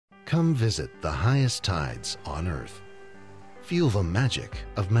Come visit the highest tides on Earth. Feel the magic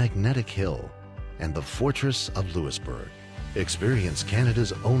of Magnetic Hill and the Fortress of Louisbourg. Experience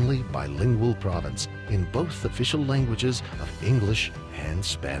Canada's only bilingual province in both official languages of English and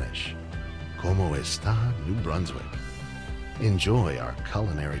Spanish. Como está New Brunswick? Enjoy our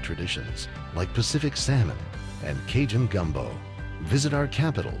culinary traditions like Pacific salmon and Cajun gumbo. Visit our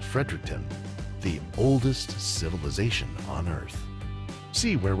capital, Fredericton, the oldest civilization on Earth.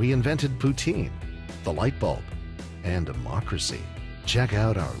 See where we invented poutine, the light bulb, and democracy. Check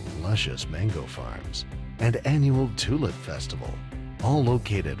out our luscious mango farms and annual tulip festival, all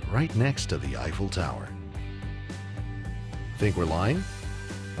located right next to the Eiffel Tower. Think we're lying?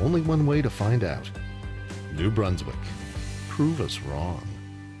 Only one way to find out. New Brunswick. Prove us wrong.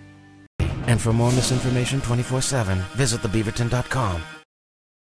 And for more misinformation 24/7, visit thebeaverton.com.